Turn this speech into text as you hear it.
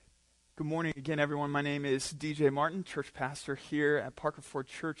Good morning again, everyone. My name is DJ Martin, church pastor here at Parker Ford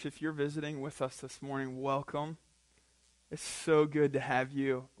Church. If you're visiting with us this morning, welcome. It's so good to have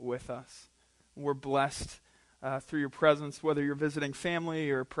you with us. We're blessed through your presence, whether you're visiting family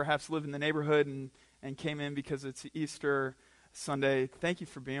or perhaps live in the neighborhood and came in because it's Easter Sunday. Thank you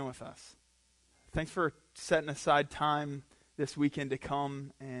for being with us. Thanks for setting aside time this weekend to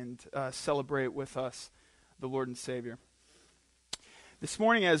come and celebrate with us the Lord and Savior. This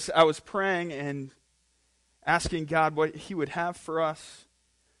morning, as I was praying and asking God what He would have for us,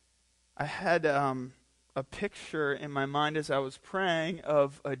 I had a picture in my mind as I was praying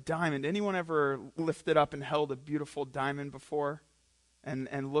of a diamond. Anyone ever lifted up and held a beautiful diamond before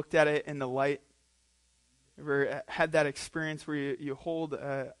and looked at it in the light? Ever had that experience where you hold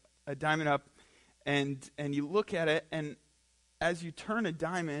a diamond up and you look at it, and as you turn a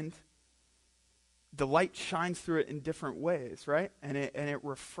diamond, the light shines through it in different ways, right? And it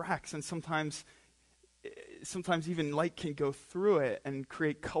refracts, and sometimes even light can go through it and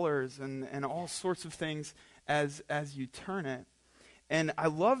create colors and all sorts of things as you turn it. And I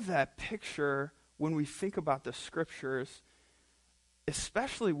love that picture when we think about the scriptures,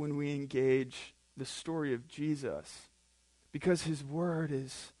 especially when we engage the story of Jesus, because His word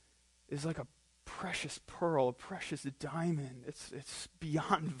is like a precious pearl, a precious diamond. It's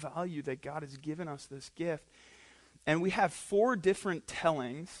beyond value that God has given us this gift. And we have 4 different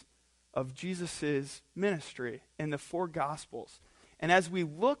tellings of Jesus' ministry in the 4 Gospels. And as we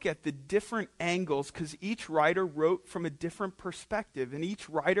look at the different angles, because each writer wrote from a different perspective, and each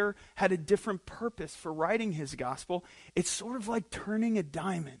writer had a different purpose for writing his gospel, it's sort of like turning a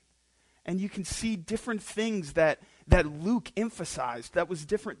diamond. And you can see different things that Luke emphasized that was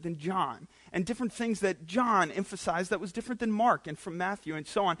different than John, and different things that John emphasized that was different than Mark and from Matthew and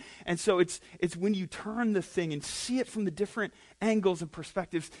so on. And so it's when you turn the thing and see it from the different angles and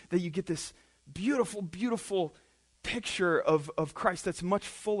perspectives that you get this beautiful, beautiful picture of Christ that's much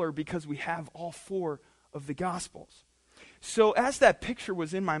fuller because we have all 4 of the Gospels. So as that picture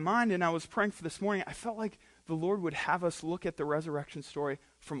was in my mind and I was praying for this morning, I felt like the Lord would have us look at the resurrection story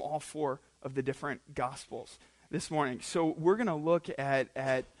from all 4 of the different Gospels this morning. So we're going to look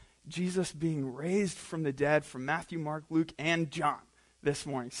at Jesus being raised from the dead from Matthew, Mark, Luke, and John this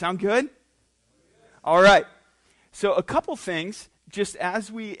morning. Sound good? All right. So a couple things, just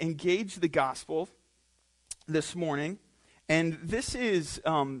as we engage the gospel this morning, and this is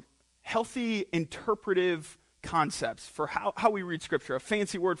healthy interpretive concepts for how we read Scripture. A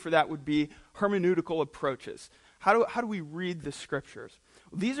fancy word for that would be hermeneutical approaches. How do we read the Scriptures?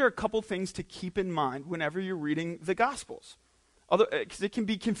 These are a couple things to keep in mind whenever you're reading the Gospels. Because it can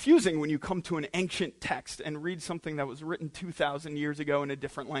be confusing when you come to an ancient text and read something that was written 2,000 years ago in a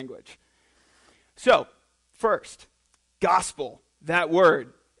different language. So, first, gospel, that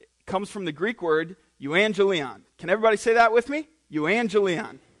word, comes from the Greek word euangelion. Can everybody say that with me?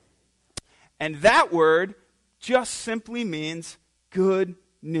 Euangelion. And that word just simply means good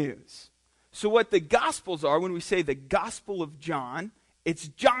news. So what the Gospels are, when we say the Gospel of John, it's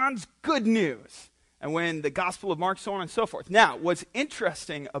John's good news. And when the Gospel of Mark, so on and so forth. Now, what's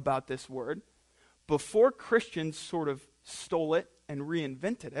interesting about this word, before Christians sort of stole it and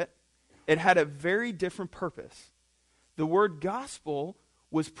reinvented it, it had a very different purpose. The word gospel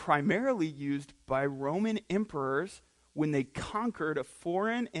was primarily used by Roman emperors when they conquered a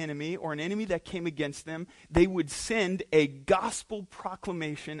foreign enemy or an enemy that came against them. They would send a gospel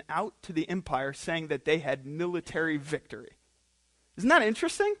proclamation out to the empire saying that they had military victory. Isn't that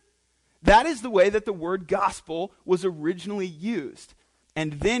interesting? That is the way that the word gospel was originally used.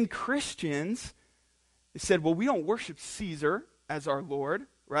 And then Christians said, well, we don't worship Caesar as our Lord,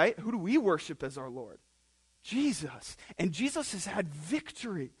 right? Who do we worship as our Lord? Jesus. And Jesus has had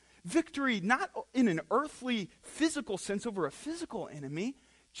victory. Victory not in an earthly, physical sense over a physical enemy.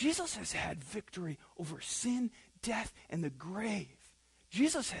 Jesus has had victory over sin, death, and the grave.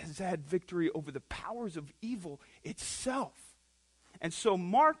 Jesus has had victory over the powers of evil itself. And so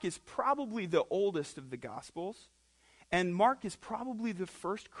Mark is probably the oldest of the Gospels, and Mark is probably the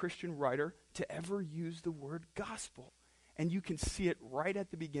first Christian writer to ever use the word gospel. And you can see it right at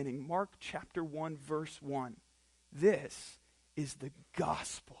the beginning. Mark chapter 1, verse 1. This is the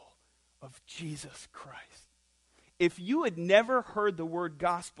gospel of Jesus Christ. If you had never heard the word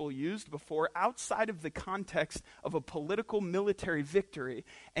gospel used before outside of the context of a political military victory,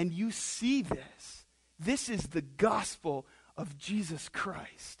 and you see this is the gospel of Jesus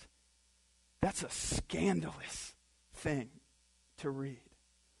Christ. That's a scandalous thing to read.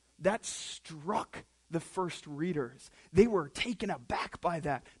 That struck the first readers. They were taken aback by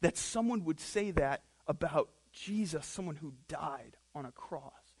that someone would say that about Jesus, someone who died on a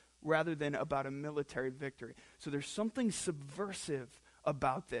cross rather than about a military victory. So there's something subversive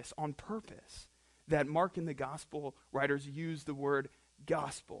about this on purpose, that Mark and the gospel writers use the word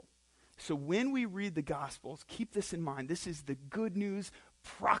gospel. So when we read the Gospels, keep this in mind. This is the good news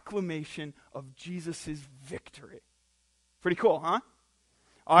proclamation of Jesus' victory. Pretty cool, huh?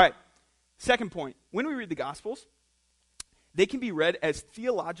 All right. Second point. When we read the Gospels, they can be read as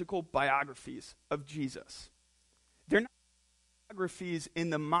theological biographies of Jesus. They're not biographies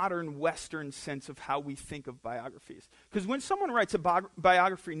in the modern Western sense of how we think of biographies. Because when someone writes a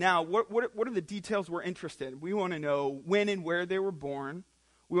biography now, what are the details we're interested in? We want to know when and where they were born.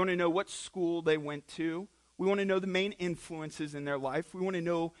 We want to know what school they went to. We want to know the main influences in their life. We want to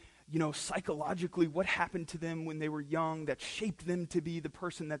know, psychologically what happened to them when they were young that shaped them to be the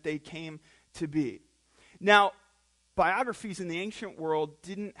person that they came to be. Now, biographies in the ancient world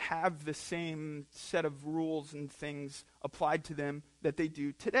didn't have the same set of rules and things applied to them that they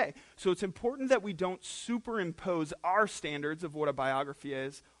do today. So it's important that we don't superimpose our standards of what a biography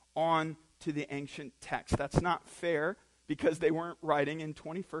is on to the ancient text. That's not fair, because they weren't writing in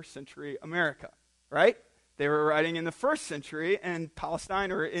 21st century America, right? They were writing in the first century in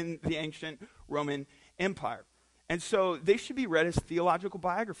Palestine or in the ancient Roman Empire. And so they should be read as theological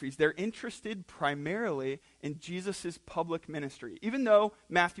biographies. They're interested primarily in Jesus' public ministry. Even though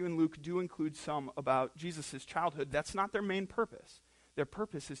Matthew and Luke do include some about Jesus' childhood, that's not their main purpose. Their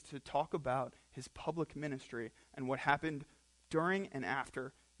purpose is to talk about his public ministry and what happened during and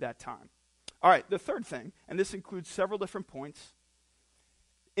after that time. All right, the third thing, and this includes several different points.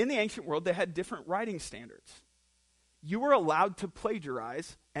 In the ancient world, they had different writing standards. You were allowed to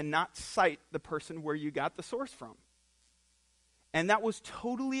plagiarize and not cite the person where you got the source from. And that was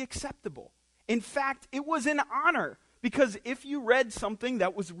totally acceptable. In fact, it was an honor, because if you read something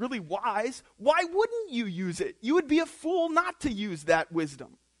that was really wise, why wouldn't you use it? You would be a fool not to use that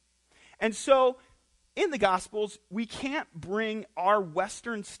wisdom. And so, in the Gospels, we can't bring our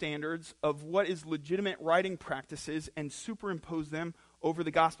Western standards of what is legitimate writing practices and superimpose them over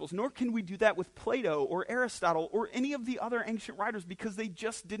the Gospels, nor can we do that with Plato or Aristotle or any of the other ancient writers, because they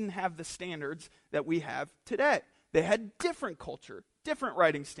just didn't have the standards that we have today. They had different culture, different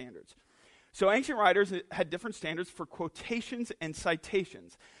writing standards. So ancient writers had different standards for quotations and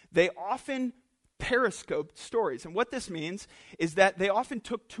citations. They often periscoped stories. And what this means is that they often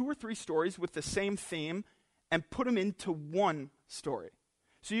took 2 or 3 stories with the same theme and put them into one story.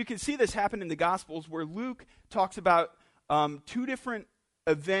 So you can see this happen in the Gospels, where Luke talks about 2 different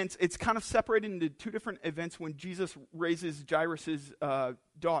events. It's kind of separated into 2 different events when Jesus raises Jairus'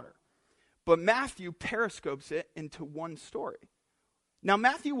 daughter. But Matthew periscopes it into one story. Now,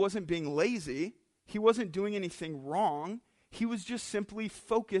 Matthew wasn't being lazy. He wasn't doing anything wrong. He was just simply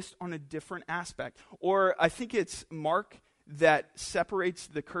focused on a different aspect. Or I think it's Mark that separates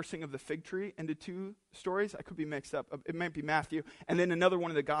the cursing of the fig tree into 2 stories. I could be mixed up. It might be Matthew. And then another one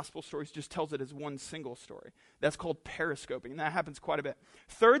of the gospel stories just tells it as one single story. That's called periscoping, and that happens quite a bit.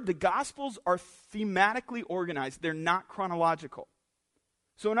 Third, the gospels are thematically organized. They're not chronological.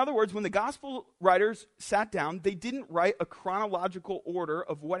 So in other words, when the gospel writers sat down, they didn't write a chronological order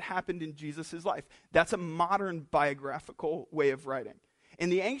of what happened in Jesus' life. That's a modern biographical way of writing.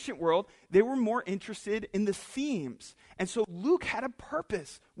 In the ancient world, they were more interested in the themes. And so Luke had a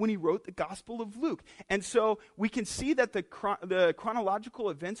purpose when he wrote the Gospel of Luke. And so we can see that the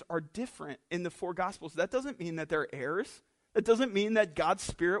chronological events are different in the 4 Gospels. That doesn't mean that they're errors. That doesn't mean that God's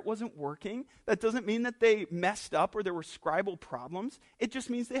Spirit wasn't working. That doesn't mean that they messed up or there were scribal problems. It just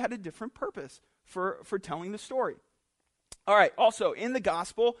means they had a different purpose for telling the story. All right, also, in the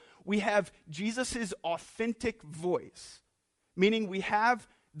Gospel, we have Jesus' authentic voice, meaning we have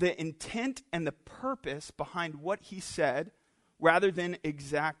the intent and the purpose behind what he said rather than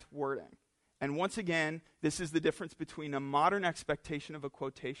exact wording. And once again, this is the difference between a modern expectation of a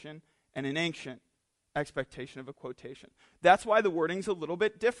quotation and an ancient expectation of a quotation. That's why the wording's a little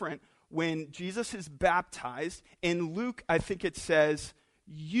bit different. When Jesus is baptized, in Luke, I think it says,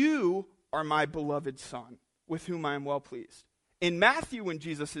 "You are my beloved Son, with whom I am well pleased." In Matthew, when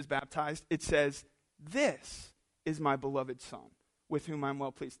Jesus is baptized, it says, "This is my beloved Son, with whom I'm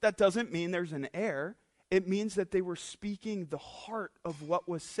well pleased." That doesn't mean there's an error. It means that they were speaking the heart of what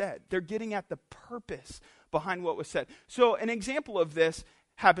was said. They're getting at the purpose behind what was said. So an example of this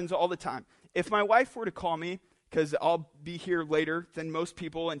happens all the time. If my wife were to call me, because I'll be here later than most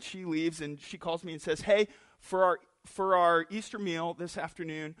people, and she leaves and she calls me and says, "Hey, for our Easter meal this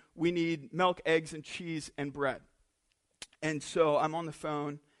afternoon, we need milk, eggs, and cheese and bread." And so I'm on the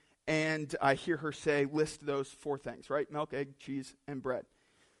phone, and I hear her say, list those 4 things, right? Milk, egg, cheese, and bread.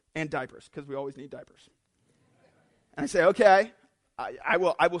 And diapers, because we always need diapers. And I say, okay,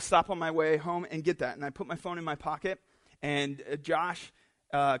 I will stop on my way home and get that. And I put my phone in my pocket, and Josh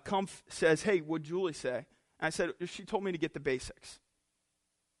Kumpf says, hey, what'd Julie say? And I said, she told me to get the basics.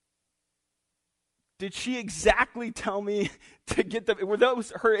 Did she exactly tell me to get were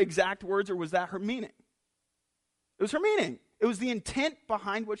those her exact words, or was that her meaning? It was her meaning. It was the intent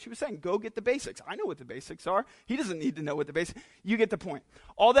behind what she was saying. Go get the basics. I know what the basics are. He doesn't need to know what the basics. You get the point.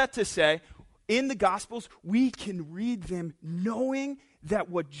 All that to say, in the Gospels, we can read them knowing that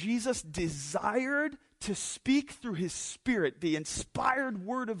what Jesus desired to speak through his Spirit, the inspired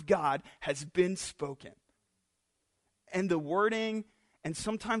word of God, has been spoken. And the wording, and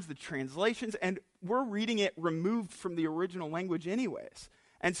sometimes the translations, and we're reading it removed from the original language anyways.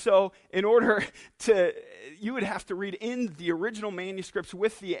 And so in order to, you would have to read in the original manuscripts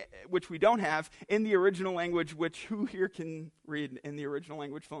which we don't have, in the original language, which who here can read in the original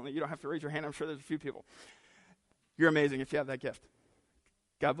language fluently? You don't have to raise your hand. I'm sure there's a few people. You're amazing if you have that gift.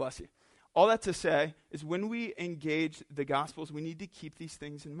 God bless you. All that to say is when we engage the Gospels, we need to keep these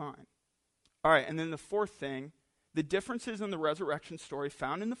things in mind. All right, and then the fourth thing, the differences in the resurrection story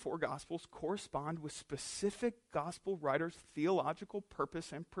found in the four Gospels correspond with specific Gospel writers' theological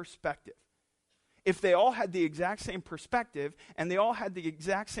purpose and perspective. If they all had the exact same perspective and they all had the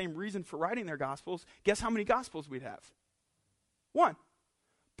exact same reason for writing their Gospels, guess how many Gospels we'd have? One.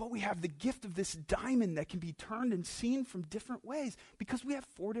 But we have the gift of this diamond that can be turned and seen from different ways because we have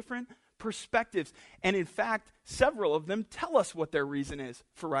four different perspectives. And in fact, several of them tell us what their reason is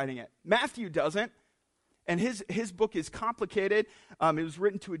for writing it. Matthew doesn't. And his book is complicated. It was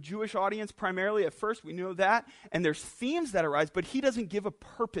written to a Jewish audience primarily at first. We know that. And there's themes that arise, but he doesn't give a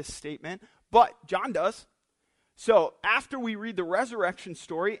purpose statement. But John does. So after we read the resurrection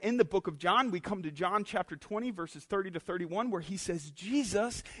story in the book of John, we come to John chapter 20, verses 30 to 31, where he says,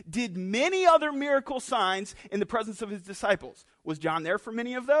 Jesus did many other miracle signs in the presence of his disciples. Was John there for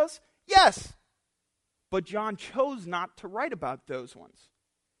many of those? Yes. But John chose not to write about those ones.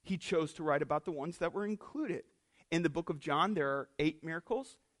 He chose to write about the ones that were included. In the book of John, there are 8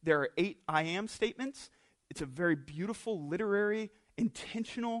 miracles. There are 8 I am statements. It's a very beautiful, literary,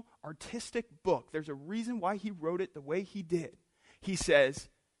 intentional, artistic book. There's a reason why he wrote it the way he did. He says,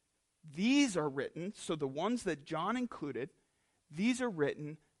 these are written, so the ones that John included, these are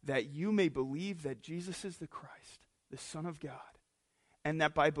written that you may believe that Jesus is the Christ, the Son of God, and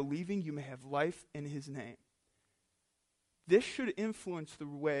that by believing you may have life in his name. This should influence the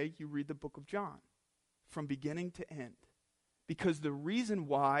way you read the book of John from beginning to end. Because the reason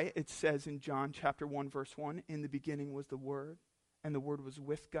why it says in John chapter 1, verse 1, in the beginning was the Word, and the Word was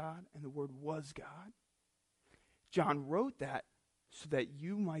with God, and the Word was God. John wrote that so that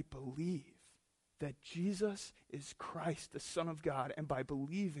you might believe that Jesus is Christ, the Son of God, and by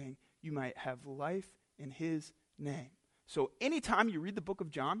believing you might have life in his name. So anytime you read the book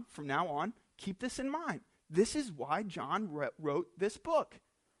of John from now on, keep this in mind. This is why John wrote this book.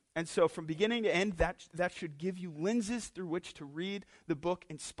 And so from beginning to end, that should give you lenses through which to read the book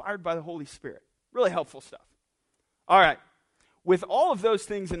inspired by the Holy Spirit. Really helpful stuff. All right. With all of those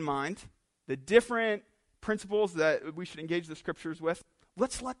things in mind, the different principles that we should engage the scriptures with,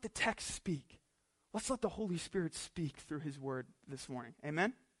 let's let the text speak. Let's let the Holy Spirit speak through his word this morning.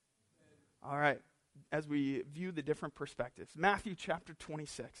 Amen? All right. As we view the different perspectives. Matthew chapter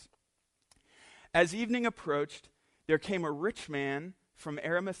 26. As evening approached, there came a rich man from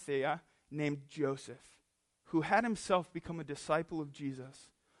Arimathea named Joseph, who had himself become a disciple of Jesus.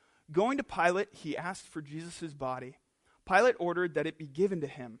 Going to Pilate, he asked for Jesus' body. Pilate ordered that it be given to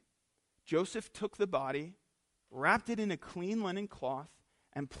him. Joseph took the body, wrapped it in a clean linen cloth,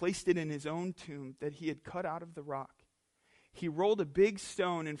 and placed it in his own tomb that he had cut out of the rock. He rolled a big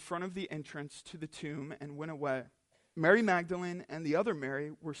stone in front of the entrance to the tomb and went away. Mary Magdalene and the other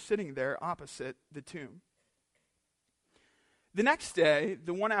Mary were sitting there opposite the tomb. The next day,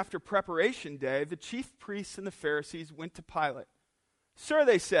 the one after preparation day, the chief priests and the Pharisees went to Pilate. Sir,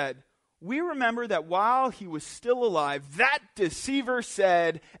 they said, we remember that while he was still alive, that deceiver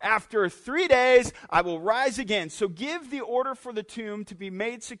said, after 3 days I will rise again. So give the order for the tomb to be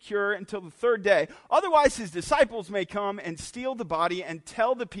made secure until the 3rd day. Otherwise his disciples may come and steal the body and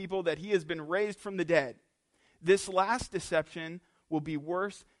tell the people that he has been raised from the dead. This last deception will be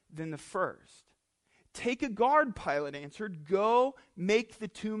worse than the first. Take a guard, Pilate answered. Go make the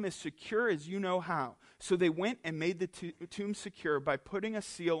tomb as secure as you know how. So they went and made the tomb secure by putting a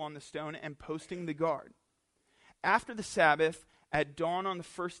seal on the stone and posting the guard. After the Sabbath, at dawn on the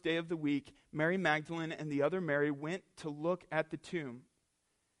 1st day of the week, Mary Magdalene and the other Mary went to look at the tomb.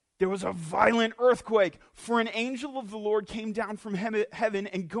 There was a violent earthquake, for an angel of the Lord came down from heaven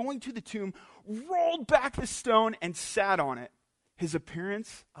and going to the tomb, rolled back the stone and sat on it. His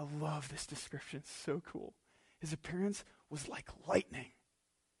appearance, I love this description, it's so cool. His appearance was like lightning,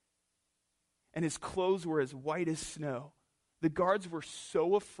 and his clothes were as white as snow. The guards were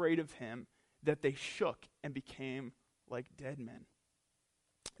so afraid of him that they shook and became like dead men.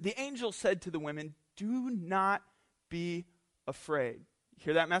 The angel said to the women, "Do not be afraid." You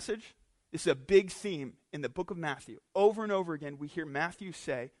hear that message? This is a big theme in the book of Matthew. Over and over again, we hear Matthew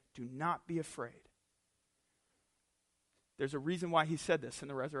say, "Do not be afraid." There's a reason why he said this in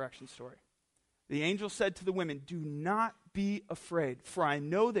the resurrection story. The angel said to the women, "Do not be afraid, for I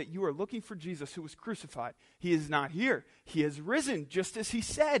know that you are looking for Jesus who was crucified. He is not here. He has risen, just as he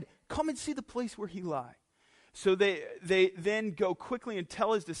said. Come and see the place where he lies." So they then go quickly and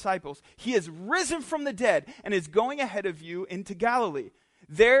tell his disciples, "He has risen from the dead and is going ahead of you into Galilee.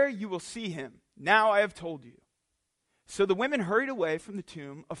 There you will see him. Now I have told you." So the women hurried away from the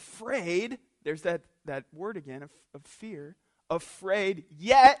tomb, afraid. There's that word again of fear. Afraid,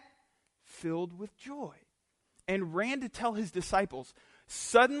 yet filled with joy, and ran to tell his disciples.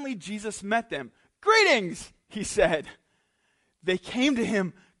 Suddenly Jesus met them. "Greetings," he said. They came to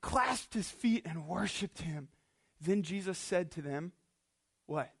him, clasped his feet, and worshiped him. Then Jesus said to them,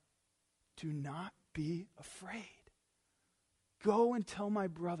 what? "Do not be afraid. Go and tell my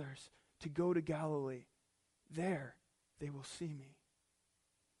brothers to go to Galilee. There they will see me."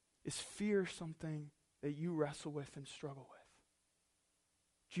 Is fear something that you wrestle with and struggle with?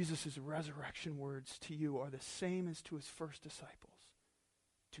 Jesus' resurrection words to you are the same as to his first disciples.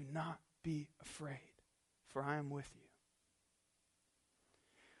 "Do not be afraid, for I am with you."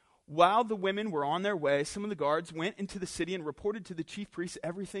 While the women were on their way, some of the guards went into the city and reported to the chief priests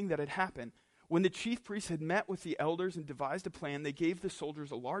everything that had happened. When the chief priests had met with the elders and devised a plan, they gave the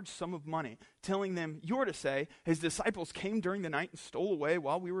soldiers a large sum of money, telling them, "You're to say, his disciples came during the night and stole away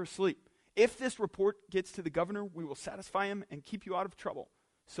while we were asleep. If this report gets to the governor, we will satisfy him and keep you out of trouble."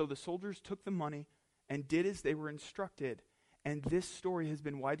 So the soldiers took the money and did as they were instructed. And this story has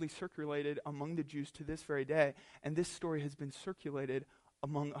been widely circulated among the Jews to this very day. And this story has been circulated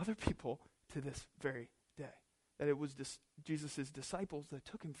among other people to this very day. That it was Jesus' disciples that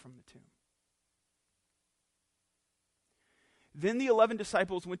took him from the tomb. Then the 11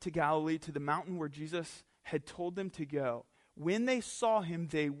 disciples went to Galilee, to the mountain where Jesus had told them to go. When they saw him,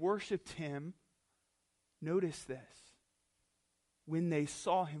 they worshiped him. Notice this. When they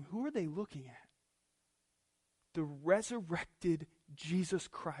saw him, who are they looking at? The resurrected Jesus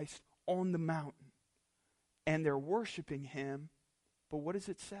Christ on the mountain. And they're worshiping him. But what does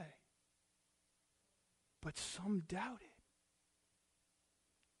it say? But some doubted.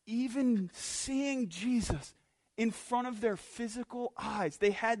 Even seeing Jesus in front of their physical eyes,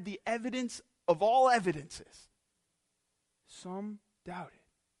 they had the evidence of all evidences. Some doubted.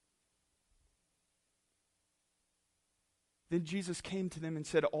 Then Jesus came to them and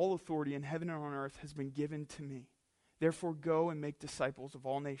said, "All authority in heaven and on earth has been given to me. Therefore go and make disciples of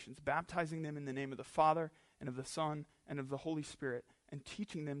all nations, baptizing them in the name of the Father and of the Son and of the Holy Spirit, and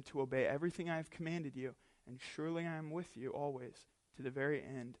teaching them to obey everything I have commanded you. And surely I am with you always to the very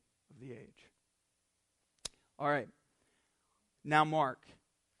end of the age." All right. Now Mark.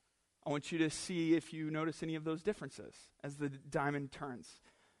 I want you to see if you notice any of those differences as the diamond turns.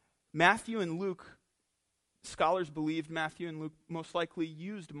 Matthew and Luke, scholars believed Matthew and Luke most likely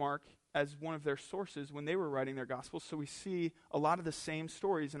used Mark as one of their sources when they were writing their gospels. So we see a lot of the same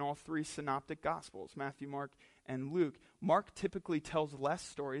stories in all three synoptic gospels, Matthew, Mark, and Luke. Mark typically tells less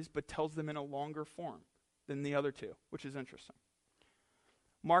stories, but tells them in a longer form than the other two, which is interesting.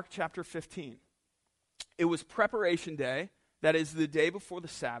 Mark chapter 15. It was preparation day, that is the day before the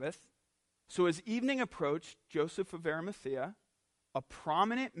Sabbath. So as evening approached, Joseph of Arimathea, a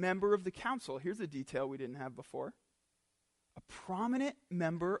prominent member of the council, here's a detail we didn't have before, a prominent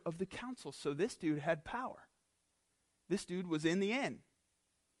member of the council. So this dude had power. This dude was in the inn.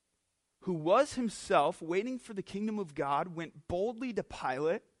 Who was himself waiting for the kingdom of God, went boldly to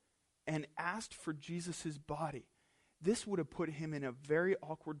Pilate and asked for Jesus' body. This would have put him in a very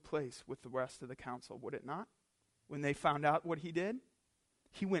awkward place with the rest of the council, would it not? When they found out what he did,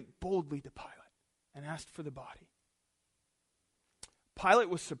 he went boldly to Pilate and asked for the body. Pilate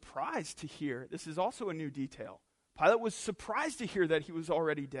was surprised to hear, this is also a new detail, Pilate was surprised to hear that he was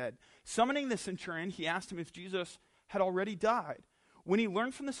already dead. Summoning the centurion, he asked him if Jesus had already died. When he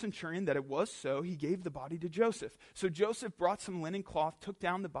learned from the centurion that it was so, he gave the body to Joseph. So Joseph brought some linen cloth, took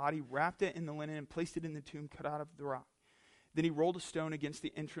down the body, wrapped it in the linen, and placed it in the tomb cut out of the rock. Then he rolled a stone against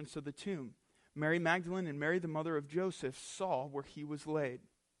the entrance of the tomb. Mary Magdalene and Mary, the mother of Joseph, saw where he was laid.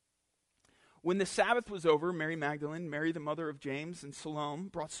 When the Sabbath was over, Mary Magdalene, Mary, the mother of James, and Salome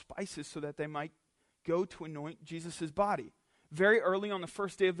brought spices so that they might go to anoint Jesus' body. very early on the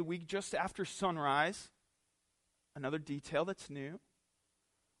first day of the week, just after sunrise, another detail that's new,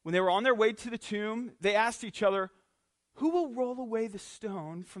 when they were on their way to the tomb, they asked each other, who will roll away the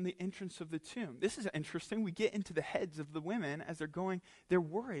stone from the entrance of the tomb? This is interesting. We get into the heads of the women as they're going. They're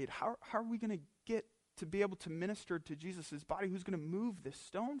worried. How are we going to get to be able to minister to Jesus' body? Who's going to move this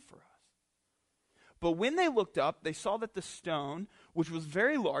stone for us? But when they looked up, they saw that the stone, which was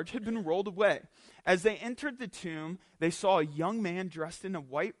very large, had been rolled away. As they entered the tomb, they saw a young man dressed in a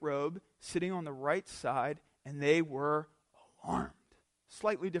white robe sitting on the right side, and they were alarmed.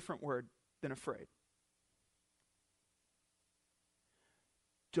 Slightly different word than afraid.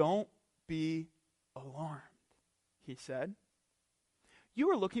 Don't be alarmed, he said. You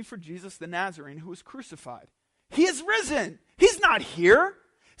are looking for Jesus the Nazarene who was crucified. He is risen. He's not here.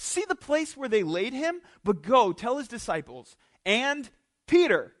 See the place where they laid him? But go, tell his disciples and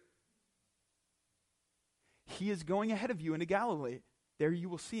Peter. He is going ahead of you into Galilee. There you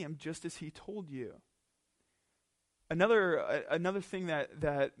will see him just as he told you. Another thing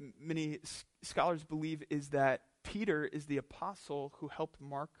that many scholars believe is that Peter is the apostle who helped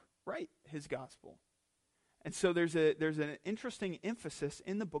Mark write his gospel. And so there's an interesting emphasis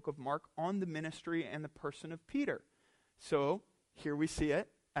in the book of Mark on the ministry and the person of Peter. So here we see it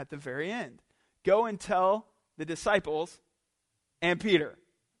at the very end. Go and tell the disciples and Peter.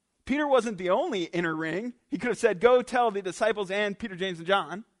 Peter wasn't the only inner ring. He could have said, go tell the disciples and Peter, James, and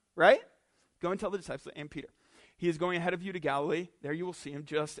John, right? Go and tell the disciples and Peter. He is going ahead of you to Galilee. There you will see him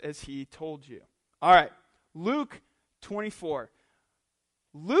just as he told you. All right, Luke 24.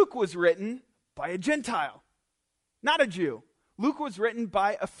 Luke was written by a Gentile, not a Jew. Luke was written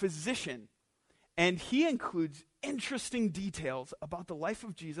by a physician, and he includes interesting details about the life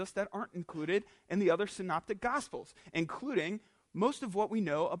of Jesus that aren't included in the other synoptic gospels, including most of what we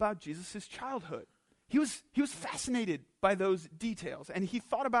know about Jesus' childhood. He was fascinated by those details, and he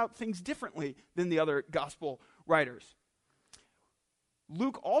thought about things differently than the other gospel writers.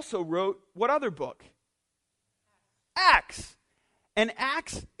 Luke also wrote what other book? Acts. And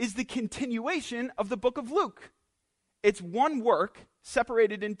Acts is the continuation of the book of Luke. It's one work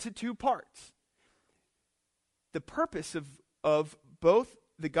separated into two parts. The purpose of both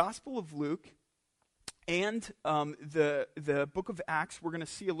the Gospel of Luke and the book of Acts, we're going to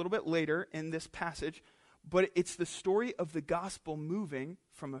see a little bit later in this passage, but it's the story of the gospel moving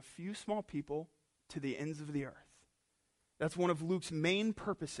from a few small people to the ends of the earth. That's one of Luke's main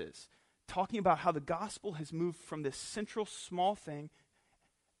purposes, talking about how the gospel has moved from this central small thing,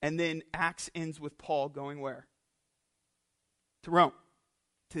 and then Acts ends with Paul going where? To Rome.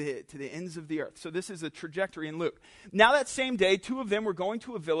 To the ends of the earth. So this is a trajectory in Luke. Now that same day, two of them were going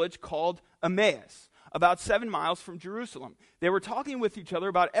to a village called Emmaus, about 7 miles from Jerusalem. They were talking with each other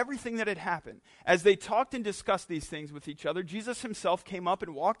about everything that had happened. As they talked and discussed these things with each other, Jesus himself came up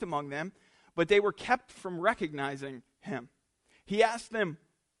and walked among them, but they were kept from recognizing him. He asked them,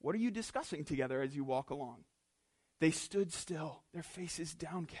 "What are you discussing together as you walk along?" They stood still, their faces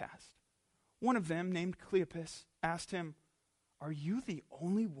downcast. One of them, named Cleopas, asked him, "Are you the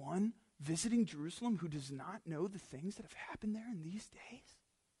only one visiting Jerusalem who does not know the things that have happened there in these days?"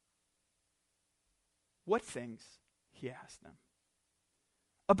 "What things?" he asked them.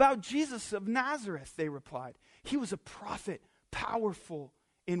 "About Jesus of Nazareth," they replied. "He was a prophet, powerful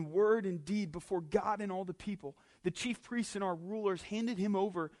in word and deed before God and all the people. The chief priests and our rulers handed him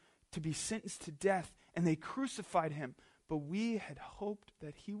over to be sentenced to death, and they crucified him. But we had hoped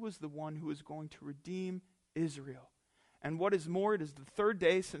that he was the one who was going to redeem Israel. And what is more, it is the third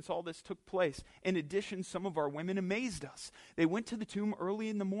day since all this took place. In addition, some of our women amazed us. They went to the tomb early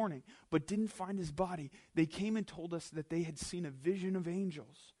in the morning, but didn't find his body. They came and told us that they had seen a vision of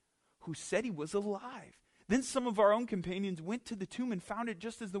angels who said he was alive. Then some of our own companions went to the tomb and found it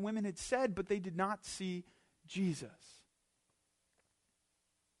just as the women had said, but they did not see Jesus."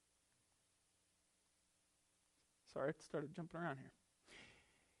 Sorry, I started jumping around here.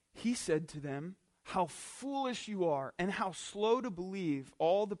 He said to them, "How foolish you are, and how slow to believe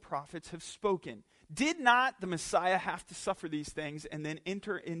all the prophets have spoken. Did not the Messiah have to suffer these things and then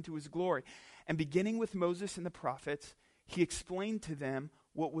enter into his glory?" And beginning with Moses and the prophets, he explained to them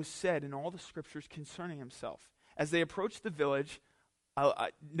what was said in all the scriptures concerning himself. As they approached the village,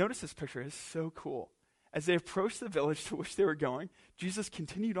 notice this picture, it's so cool. As they approached the village to which they were going, Jesus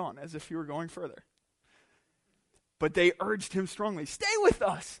continued on as if he were going further. But they urged him strongly, "Stay with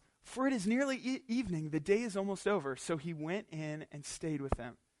us, for it is nearly evening. The day is almost over." So he went in and stayed with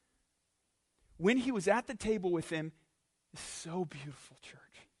them. When he was at the table with them, it's so beautiful,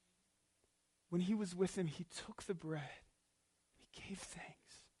 church. When he was with them, he took the bread, he gave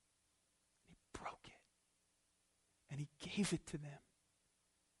thanks, he broke it, and he gave it to them.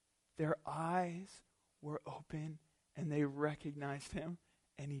 Their eyes were open, and they recognized him,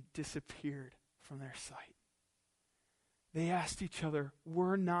 and he disappeared from their sight. They asked each other,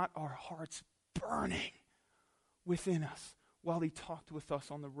 were not our hearts burning within us while he talked with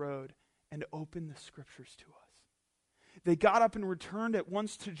us on the road and opened the scriptures to us? They got up and returned at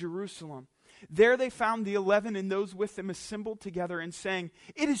once to Jerusalem. There they found the 11 and those with them assembled together and saying,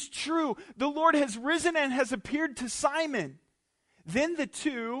 "It is true, the Lord has risen and has appeared to Simon." Then the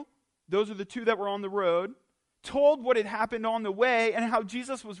two, those are the two that were on the road, told what had happened on the way and how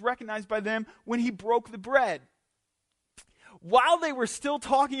Jesus was recognized by them when he broke the bread. While they were still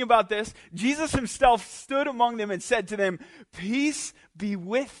talking about this, Jesus himself stood among them and said to them, "Peace be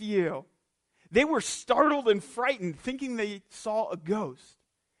with you." They were startled and frightened, thinking they saw a ghost.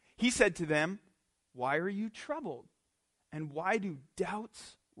 He said to them, "Why are you troubled? And why do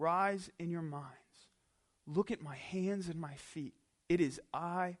doubts rise in your minds? Look at my hands and my feet. It is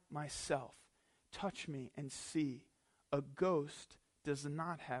I myself. Touch me and see. A ghost does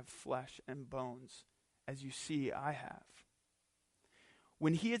not have flesh and bones, as you see I have."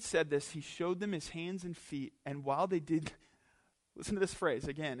 When he had said this, he showed them his hands and feet, and while they did, listen to this phrase,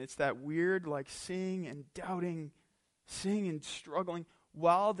 again, it's that weird, like seeing and doubting, seeing and struggling,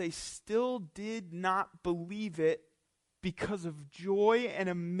 while they still did not believe it because of joy and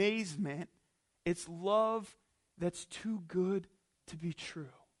amazement, it's love that's too good to be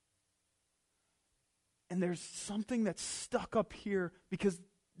true. And there's something that's stuck up here because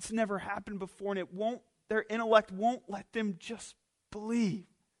it's never happened before, and their intellect won't let them just believe.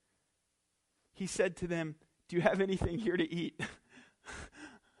 He said to them, "Do you have anything here to eat?"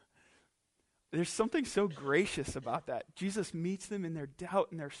 There's something so gracious about that. Jesus meets them in their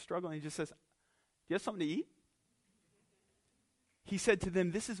doubt and their struggle, and he just says, "Do you have something to eat?" He said to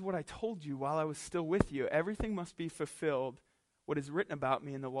them, "This is what I told you while I was still with you. Everything must be fulfilled, what is written about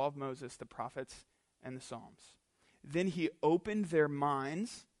me in the law of Moses, the prophets, and the Psalms." Then he opened their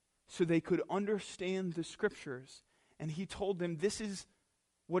minds so they could understand the scriptures. And he told them, "This is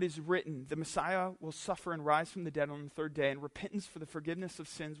what is written. The Messiah will suffer and rise from the dead on the third day, and repentance for the forgiveness of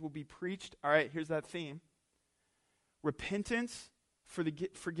sins will be preached." All right, here's that theme. Repentance for the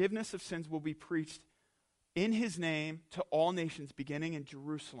forgiveness of sins will be preached in his name to all nations, beginning in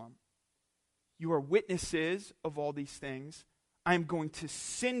Jerusalem. You are witnesses of all these things. I am going to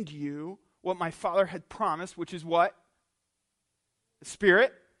send you what my Father had promised, which is what? The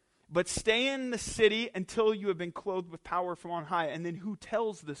Spirit. But stay in the city until you have been clothed with power from on high. And then who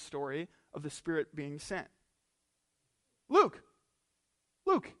tells the story of the Spirit being sent? Luke.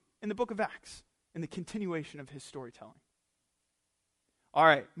 Luke in the book of Acts, in the continuation of his storytelling. All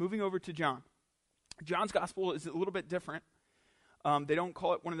right, moving over to John. John's gospel is a little bit different. They don't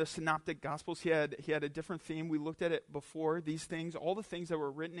call it one of the synoptic gospels. He had a different theme. We looked at it before. These things, all the things that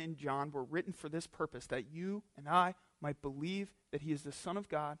were written in John were written for this purpose, that you and I might believe that he is the Son of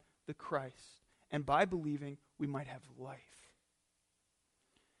God, the Christ, and by believing we might have life.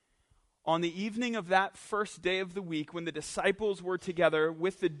 On the evening of that first day of the week, when the disciples were together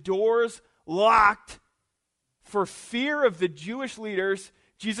with the doors locked for fear of the Jewish leaders,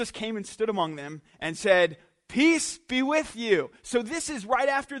 Jesus came and stood among them and said, "Peace be with you." So this is right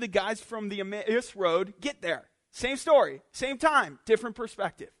after the guys from the Emmaus Road get there. Same story, same time, different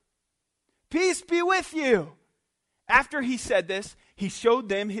perspective. "Peace be with you." After he said this, he showed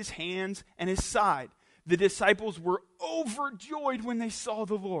them his hands and his side. The disciples were overjoyed when they saw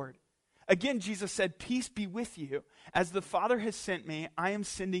the Lord. Again, Jesus said, "Peace be with you. As the Father has sent me, I am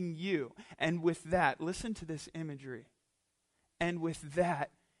sending you." And with that, listen to this imagery. And with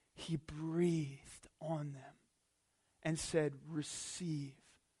that, he breathed on them and said, "Receive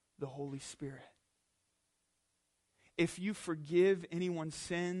the Holy Spirit." If you forgive anyone's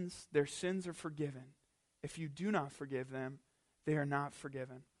sins, their sins are forgiven. If you do not forgive them, they are not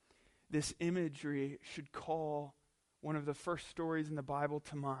forgiven. This imagery should call one of the first stories in the Bible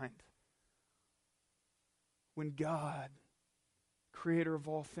to mind. When God, creator of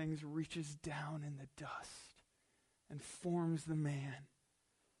all things, reaches down in the dust and forms the man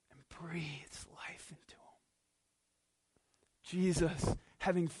and breathes life into him. Jesus,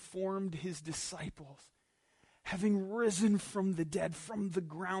 having formed his disciples, having risen from the dead, from the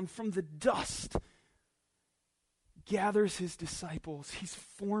ground, from the dust, gathers his disciples. He's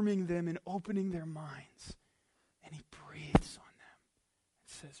forming them and opening their minds. And he breathes on them and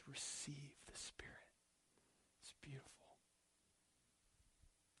says, "Receive the Spirit." It's beautiful.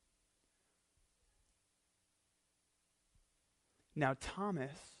 Now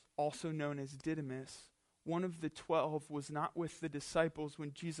Thomas, also known as Didymus, one of the 12, was not with the disciples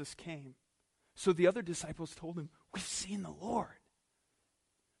when Jesus came. So the other disciples told him, We've seen the Lord.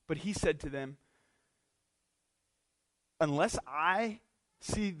 But he said to them, unless I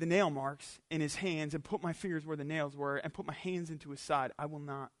see the nail marks in his hands and put my fingers where the nails were and put my hands into his side, I will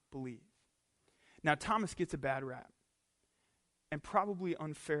not believe. Now, Thomas gets a bad rap, and probably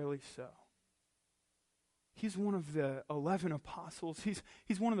unfairly so. He's one of the 11 apostles.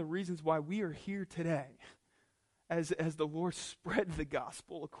 He's one of the reasons why we are here today, as the Lord spread the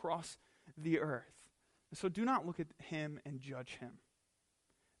gospel across the earth. So do not look at him and judge him.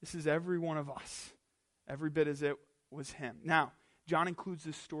 This is every one of us, every bit as it was him. Now, John includes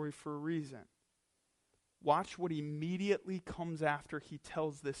this story for a reason. Watch what immediately comes after he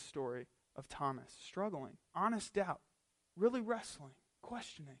tells this story of Thomas struggling, honest doubt, really wrestling,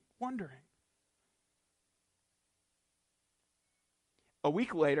 questioning, wondering. A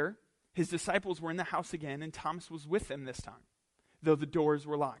week later, his disciples were in the house again, and Thomas was with them this time, though the doors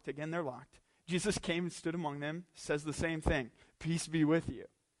were locked. Again, they're locked. Jesus came and stood among them, says the same thing, peace be with you.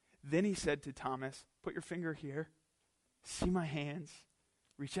 Then he said to Thomas, put your finger here, see my hands,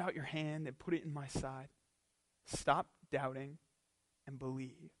 reach out your hand and put it in my side. Stop doubting and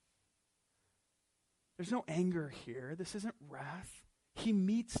believe. There's no anger here. This isn't wrath. He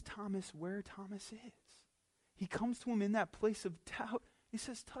meets Thomas where Thomas is. He comes to him in that place of doubt. He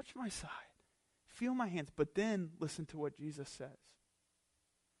says, touch my side. Feel my hands. But then listen to what Jesus says.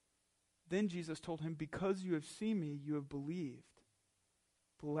 Then Jesus told him, because you have seen me, you have believed.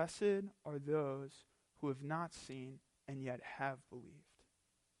 Blessed are those who have not seen and yet have believed.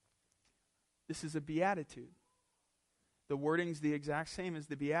 This is a beatitude. The wording's the exact same as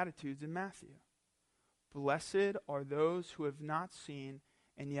the Beatitudes in Matthew. Blessed are those who have not seen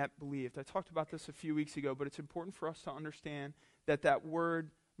and yet believed. I talked about this a few weeks ago, but it's important for us to understand that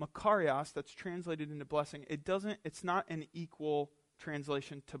word makarios that's translated into blessing, it's not an equal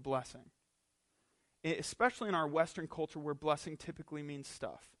translation to blessing. Especially in our Western culture where blessing typically means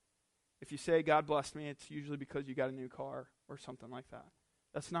stuff. If you say God blessed me, it's usually because you got a new car or something like that.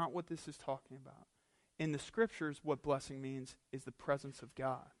 That's not what this is talking about. In the scriptures, what blessing means is the presence of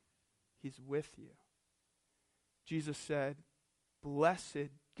God. He's with you. Jesus said, blessed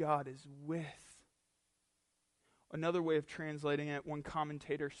God is with. Another way of translating it, one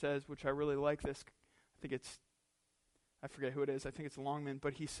commentator says, which I really like this, I forget who it is, I think it's Longman,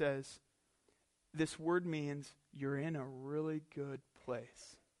 but he says, this word means you're in a really good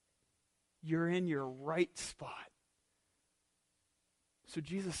place. You're in your right spot. So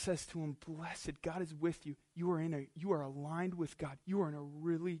Jesus says to him, blessed, God is with you. You are aligned with God. You are in a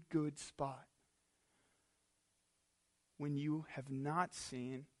really good spot. When you have not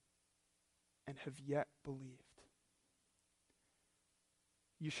seen and have yet believed.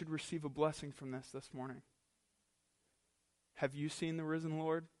 You should receive a blessing from this morning. Have you seen the risen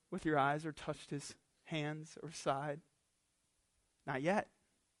Lord with your eyes or touched his hands or side? Not yet.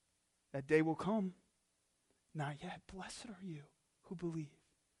 That day will come. Not yet. Blessed are you who believe.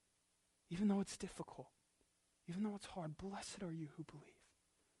 Even though it's difficult, even though it's hard, blessed are you who believe.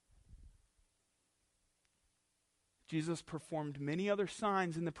 Jesus performed many other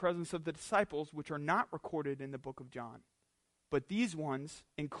signs in the presence of the disciples, which are not recorded in the book of John. But these ones,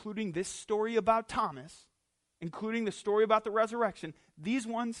 including this story about Thomas, including the story about the resurrection, these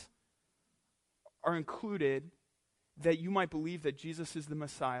ones are included that you might believe that Jesus is the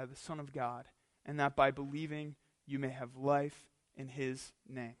Messiah, the Son of God, and that by believing you may have life in his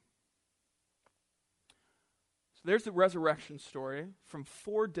name. So there's the resurrection story from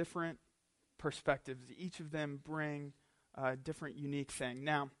 4 different perspectives. Each of them bring a different, unique thing.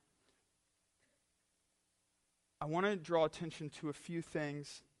 Now, I want to draw attention to a few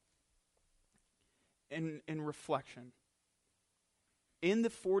things in reflection. In the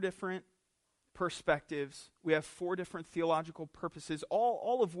 4 different perspectives, we have 4 different theological purposes,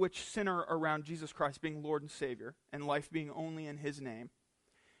 all of which center around Jesus Christ being Lord and Savior, and life being only in his name.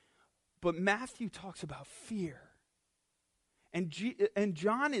 But Matthew talks about fear. And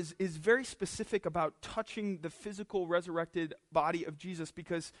John is very specific about touching the physical resurrected body of Jesus,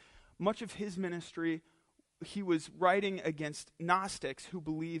 because much of his ministry, he was writing against Gnostics who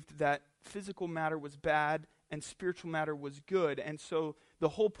believed that physical matter was bad and spiritual matter was good. And so the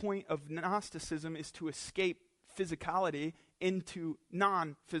whole point of Gnosticism is to escape physicality into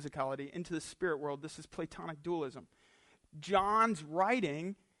non-physicality, into the spirit world. This is Platonic dualism. John's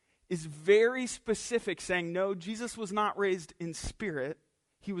writing is very specific, saying, no, Jesus was not raised in spirit.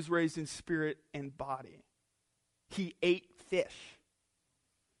 He was raised in spirit and body. He ate fish.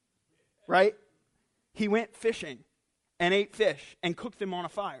 Right? He went fishing and ate fish and cooked them on a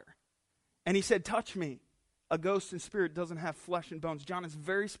fire. And he said, touch me. a ghost and spirit doesn't have flesh and bones. John is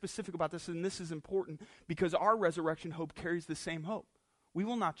very specific about this, and this is important because our resurrection hope carries the same hope. We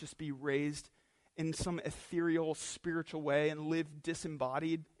will not just be raised in some ethereal, spiritual way and live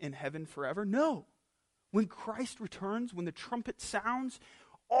disembodied in heaven forever. No. When Christ returns, when the trumpet sounds,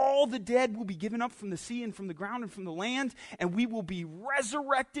 all the dead will be given up from the sea and from the ground and from the land, and we will be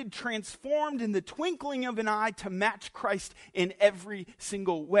resurrected, transformed in the twinkling of an eye to match Christ in every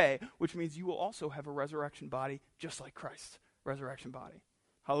single way, which means you will also have a resurrection body just like Christ's resurrection body.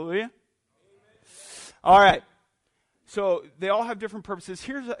 Hallelujah? Amen. All right. So they all have different purposes.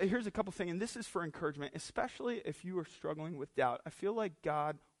 Here's a couple things, and this is for encouragement, especially if you are struggling with doubt. I feel like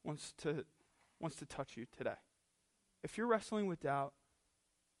God wants to touch you today. If you're wrestling with doubt,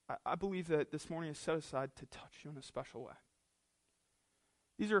 I believe that this morning is set aside to touch you in a special way.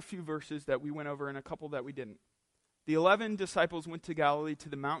 These are a few verses that we went over and a couple that we didn't. The 11 disciples went to Galilee to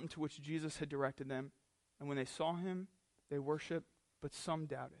the mountain to which Jesus had directed them, and when they saw him, they worshiped, but some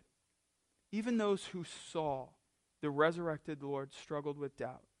doubted. Even those who saw the resurrected Lord struggled with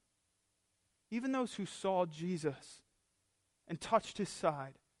doubt. Even those who saw Jesus and touched his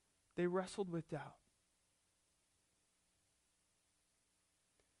side, they wrestled with doubt.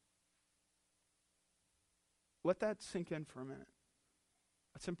 Let that sink in for a minute.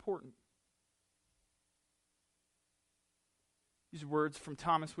 That's important. These words from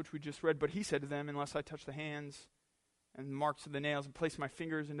Thomas, which we just read, but he said to them, unless I touch the hands and the marks of the nails and place my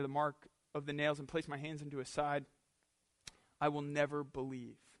fingers into the mark of the nails and place my hands into his side, I will never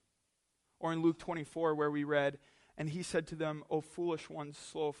believe. Or in Luke 24, where we read, and he said to them, O foolish ones,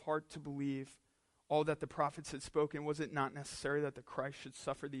 slow of heart to believe all that the prophets had spoken. Was it not necessary that the Christ should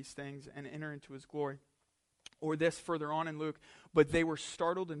suffer these things and enter into his glory? Or this further on in Luke, but they were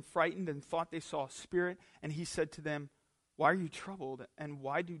startled and frightened and thought they saw a spirit. And he said to them, why are you troubled? And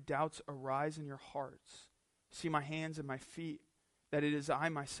why do doubts arise in your hearts? See my hands and my feet, that it is I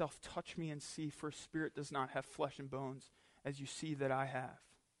myself. Touch me and see, for a spirit does not have flesh and bones, as you see that I have.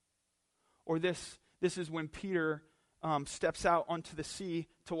 Or this is when Peter steps out onto the sea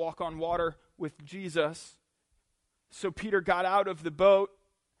to walk on water with Jesus. So Peter got out of the boat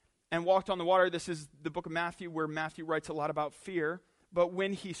and walked on the water. This is the book of Matthew, where Matthew writes a lot about fear. But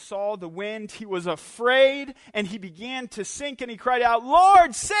when he saw the wind, he was afraid, and he began to sink, and he cried out,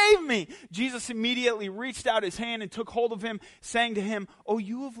 Lord, save me! Jesus immediately reached out his hand and took hold of him, saying to him, O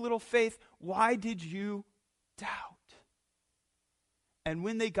you of little faith, why did you doubt? And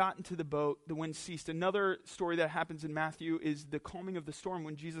when they got into the boat, the wind ceased. Another story that happens in Matthew is the calming of the storm,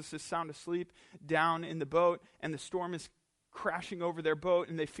 when Jesus is sound asleep down in the boat, and the storm is crashing over their boat,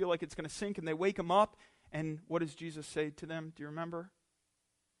 and they feel like it's going to sink, and they wake him up, and what does Jesus say to them? Do you remember?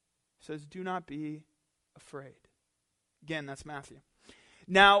 He says, do not be afraid. Again, that's Matthew.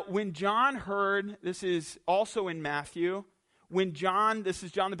 Now, when John heard, this is also in Matthew, when John, this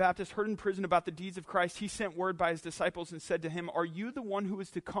is John the Baptist, heard in prison about the deeds of Christ, he sent word by his disciples and said to him, are you the one who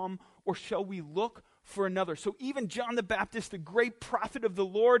is to come, or shall we look for another? So even John the Baptist, the great prophet of the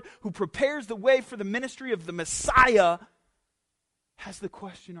Lord, who prepares the way for the ministry of the Messiah, has the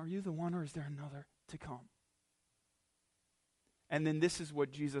question, are you the one, or is there another to come? And then this is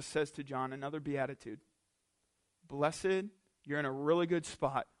what Jesus says to John, another beatitude. Blessed, you're in a really good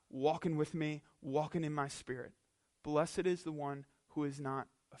spot, walking with me, walking in my spirit. Blessed is the one who is not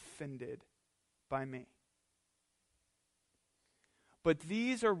offended by me. But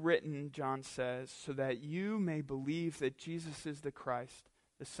these are written, John says, so that you may believe that Jesus is the Christ,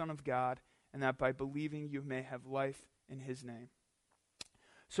 the Son of God, and that by believing you may have life in his name.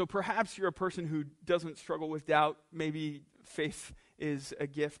 So perhaps you're a person who doesn't struggle with doubt. Maybe faith is a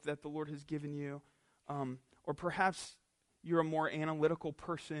gift that the Lord has given you. Or perhaps you're a more analytical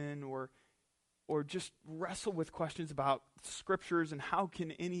person, or just wrestle with questions about scriptures and how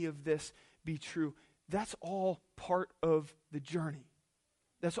can any of this be true. That's all part of the journey.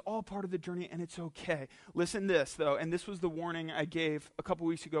 That's all part of the journey, and it's okay. Listen to this, though, and this was the warning I gave a couple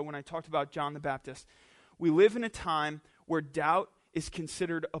weeks ago when I talked about John the Baptist. We live in a time where doubt is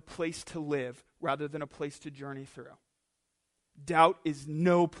considered a place to live rather than a place to journey through. Doubt is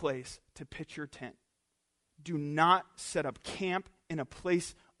no place to pitch your tent. Do not set up camp in a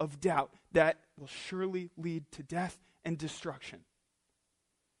place of doubt. That will surely lead to death and destruction.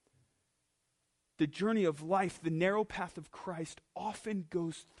 The journey of life, the narrow path of Christ, often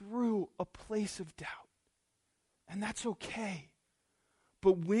goes through a place of doubt. And that's okay.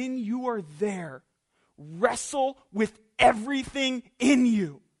 But when you are there, wrestle with everything in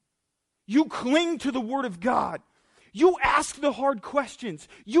you. You cling to the Word of God. You ask the hard questions.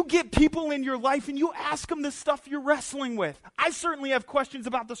 You get people in your life and you ask them the stuff you're wrestling with. I certainly have questions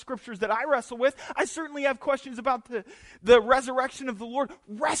about the scriptures that I wrestle with. I certainly have questions about the resurrection of the Lord.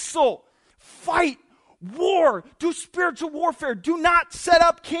 Wrestle, fight, war, do spiritual warfare. Do not set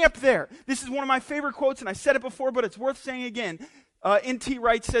up camp there. This is one of my favorite quotes, and I said it before, but it's worth saying again. N.T.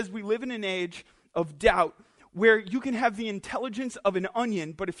 Wright says, we live in an age of doubt where you can have the intelligence of an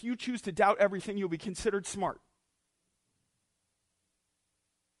onion, but if you choose to doubt everything, you'll be considered smart.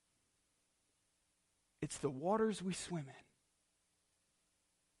 It's the waters we swim in.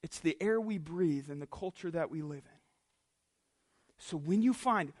 It's the air we breathe and the culture that we live in. So when you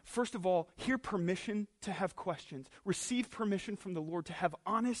find, first of all, hear permission to have questions. Receive permission from the Lord to have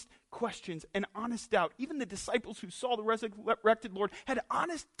honest questions and honest doubt. Even the disciples who saw the resurrected Lord had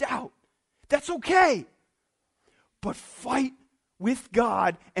honest doubt. That's okay. But fight with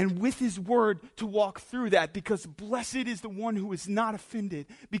God and with His Word to walk through that, because blessed is the one who is not offended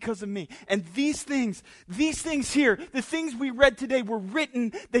because of me. And these things here, the things we read today, were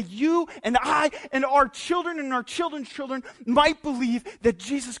written that you and I and our children and our children's children might believe that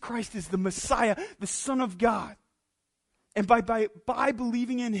Jesus Christ is the Messiah, the Son of God. And by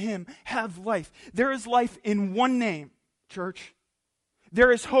believing in Him, have life. There is life in one name, church.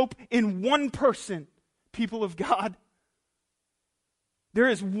 There is hope in one person, people of God. There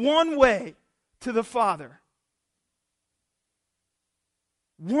is one way to the Father.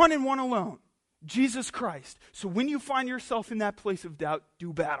 One and one alone, Jesus Christ. So when you find yourself in that place of doubt,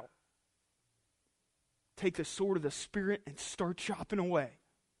 do battle. Take the sword of the Spirit and start chopping away.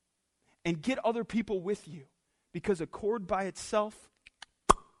 And get other people with you, because a cord by itself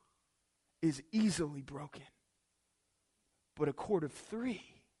is easily broken. But a cord of three,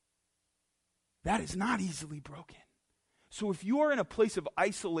 that is not easily broken. So if you are in a place of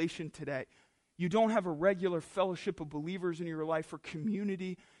isolation today, you don't have a regular fellowship of believers in your life or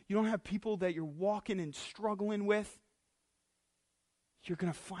community, you don't have people that you're walking and struggling with, you're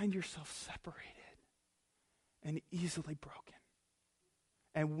going to find yourself separated and easily broken.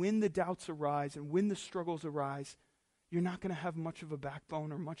 And when the doubts arise and when the struggles arise, you're not going to have much of a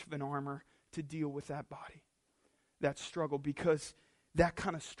backbone or much of an armor to deal with that body, that struggle, because that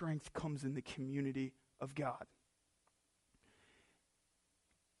kind of strength comes in the community of God.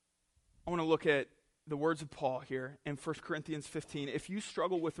 I want to look at the words of Paul here in 1 Corinthians 15. If you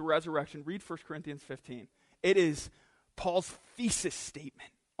struggle with the resurrection, read 1 Corinthians 15. It is Paul's thesis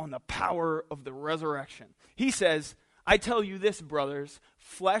statement on the power of the resurrection. He says, I tell you this, brothers,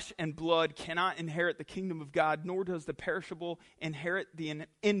 flesh and blood cannot inherit the kingdom of God, nor does the perishable inherit the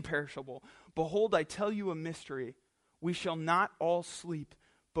imperishable. Behold, I tell you a mystery. We shall not all sleep,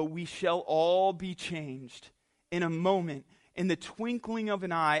 but we shall all be changed in a moment, in the twinkling of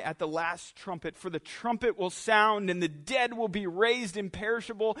an eye, at the last trumpet. For the trumpet will sound, and the dead will be raised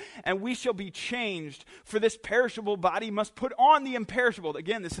imperishable, and we shall be changed. For this perishable body must put on the imperishable.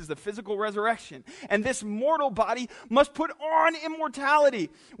 Again, this is the physical resurrection. And this mortal body must put on immortality.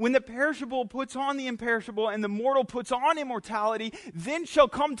 When the perishable puts on the imperishable, and the mortal puts on immortality, then shall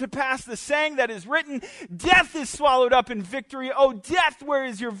come to pass the saying that is written, death is swallowed up in victory. O death, where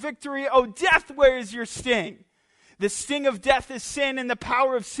is your victory? O death, where is your sting? The sting of death is sin, and the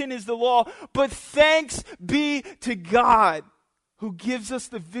power of sin is the law. But thanks be to God, who gives us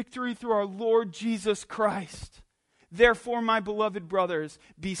the victory through our Lord Jesus Christ. Therefore, my beloved brothers,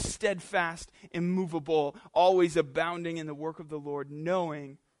 be steadfast, immovable, always abounding in the work of the Lord,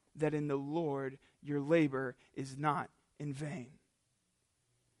 knowing that in the Lord your labor is not in vain.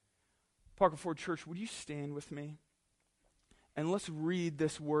 Parker Ford Church, would you stand with me? And let's read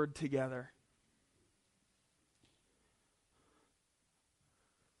this word together.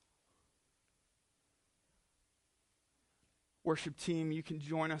 Worship team, you can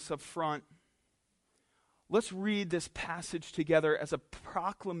join us up front. Let's read this passage together as a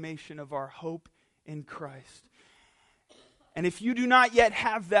proclamation of our hope in Christ. And if you do not yet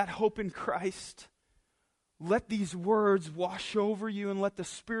have that hope in Christ, let these words wash over you and let the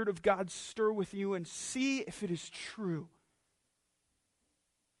Spirit of God stir with you and see if it is true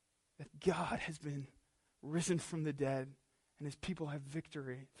that God has been risen from the dead and His people have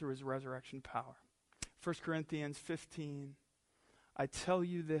victory through His resurrection power. 1 Corinthians 15. I tell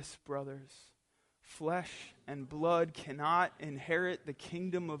you this, brothers, flesh and blood cannot inherit the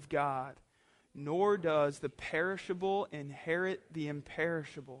kingdom of God, nor does the perishable inherit the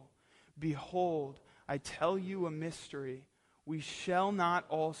imperishable. Behold, I tell you a mystery. We shall not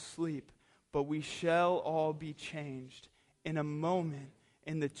all sleep, but we shall all be changed in a moment,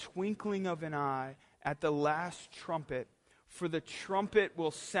 in the twinkling of an eye, at the last trumpet. For the trumpet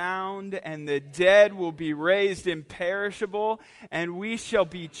will sound, and the dead will be raised imperishable, and we shall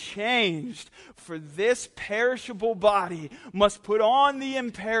be changed. For this perishable body must put on the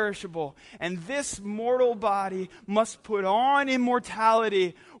imperishable, and this mortal body must put on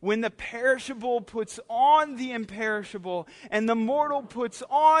immortality. When the perishable puts on the imperishable, and the mortal puts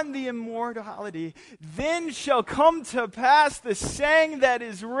on the immortality, then shall come to pass the saying that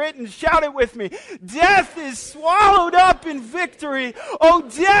is written. Shout it with me. Death is swallowed up in victory. Oh,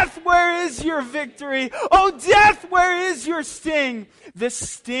 death, where is your victory? Oh, death, where is your sting? The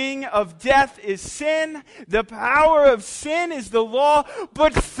sting of death is sin. The power of sin is the law.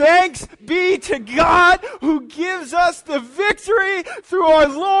 But thanks be to God who gives us the victory through our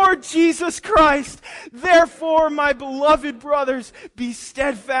Lord Jesus Christ. Therefore, my beloved brothers, be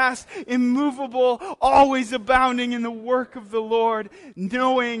steadfast, immovable, always abounding in the work of the Lord,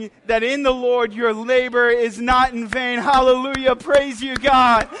 knowing that in the Lord your labor is not in vain. Hallelujah. Praise you,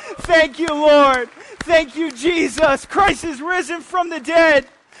 God. Thank you, Lord. Thank you, Jesus. Christ is risen from the dead,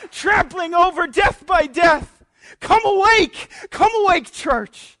 trampling over death by death. Come awake,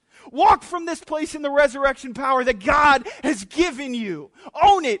 church. Walk from this place in the resurrection power that God has given you.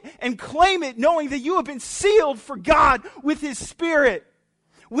 Own it and claim it, knowing that you have been sealed for God with His Spirit.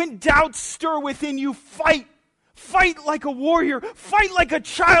 When doubts stir within you, fight. Fight like a warrior. Fight like a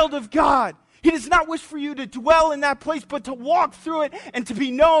child of God. He does not wish for you to dwell in that place, but to walk through it and to be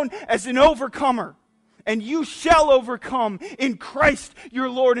known as an overcomer. And you shall overcome in Christ your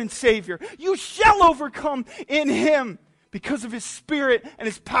Lord and Savior. You shall overcome in Him because of His Spirit and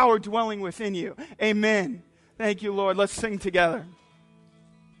His power dwelling within you. Amen. Thank you, Lord. Let's sing together.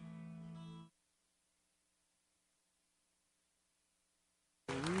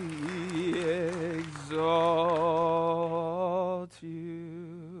 We exalt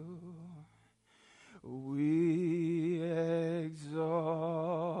you. We exalt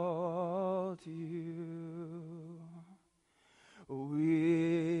you.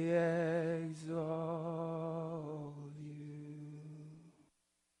 We exalt you.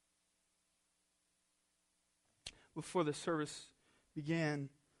 Before the service began,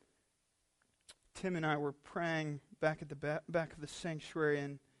 Tim and I were praying back at the back of the sanctuary,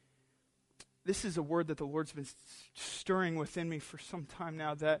 and this is a word that the Lord's been stirring within me for some time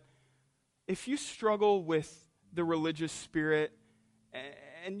now, that if you struggle with the religious spirit,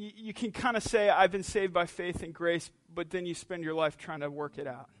 and you can kind of say, I've been saved by faith and grace, but then you spend your life trying to work it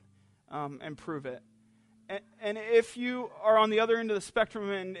out and prove it. And if you are on the other end of the spectrum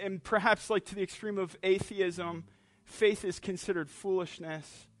and perhaps like to the extreme of atheism, faith is considered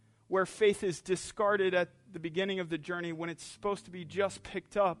foolishness, where faith is discarded at the beginning of the journey when it's supposed to be just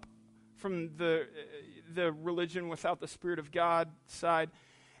picked up from the religion without the Spirit of God side.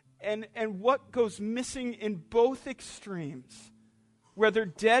 And what goes missing in both extremes, whether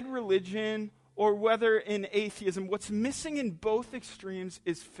dead religion or whether in atheism, what's missing in both extremes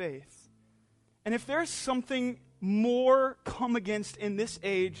is faith. And if there's something more come against in this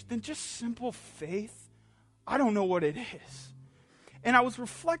age than just simple faith, I don't know what it is. And I was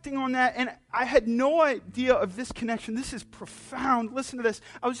reflecting on that, and I had no idea of this connection. This is profound. Listen to this.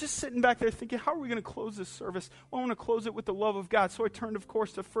 I was just sitting back there thinking, how are we going to close this service? Well, I want to close it with the love of God. So I turned, of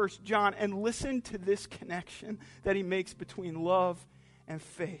course, to 1 John and listened to this connection that he makes between love and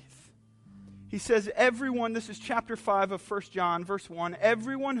faith. He says, everyone, this is chapter 5 of 1 John, verse 1,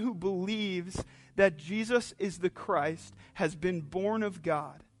 everyone who believes that Jesus is the Christ has been born of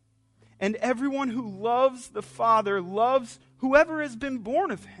God. And everyone who loves the Father loves whoever has been born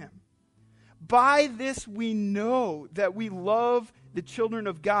of him. By this we know that we love the children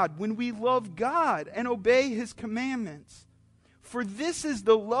of God, when we love God and obey His commandments. For this is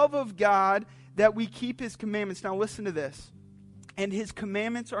the love of God, that we keep His commandments. Now listen to this. And His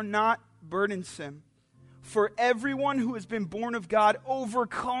commandments are not burdensome. For everyone who has been born of God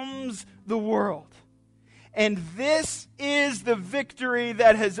overcomes the world. And this is the victory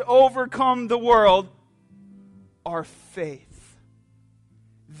that has overcome the world, our faith.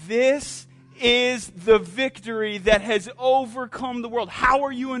 This is the victory that has overcome the world. How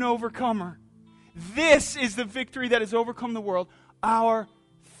are you an overcomer? This is the victory that has overcome the world, our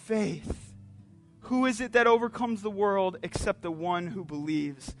faith. Who is it that overcomes the world except the one who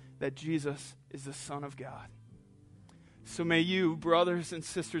believes that Jesus is the Son of God? So may you, brothers and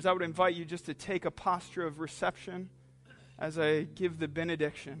sisters, I would invite you just to take a posture of reception as I give the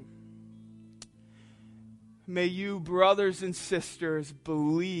benediction. May you, brothers and sisters,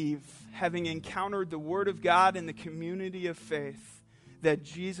 believe, having encountered the Word of God in the community of faith, that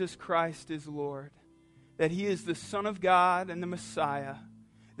Jesus Christ is Lord, that He is the Son of God and the Messiah,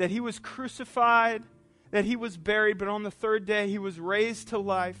 that He was crucified, that he was buried, but on the third day he was raised to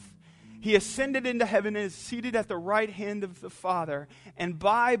life. He ascended into heaven and is seated at the right hand of the Father. And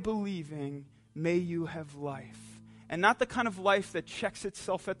by believing, may you have life. And not the kind of life that checks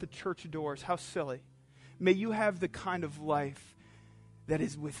itself at the church doors. How silly. May you have the kind of life that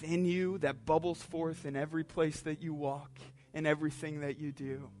is within you, that bubbles forth in every place that you walk, in everything that you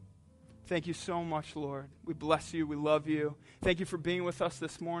do. Thank you so much, Lord. We bless you. We love you. Thank you for being with us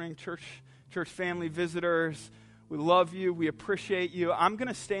this morning, church family, visitors. We love you. We appreciate you. I'm going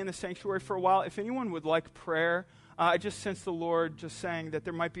to stay in the sanctuary for a while. If anyone would like prayer, I just sense the Lord just saying that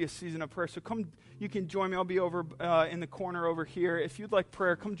there might be a season of prayer. So come, you can join me. I'll be over in the corner over here. If you'd like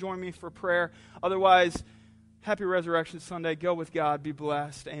prayer, come join me for prayer. Otherwise, happy Resurrection Sunday. Go with God. Be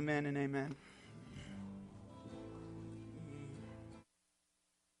blessed. Amen and amen.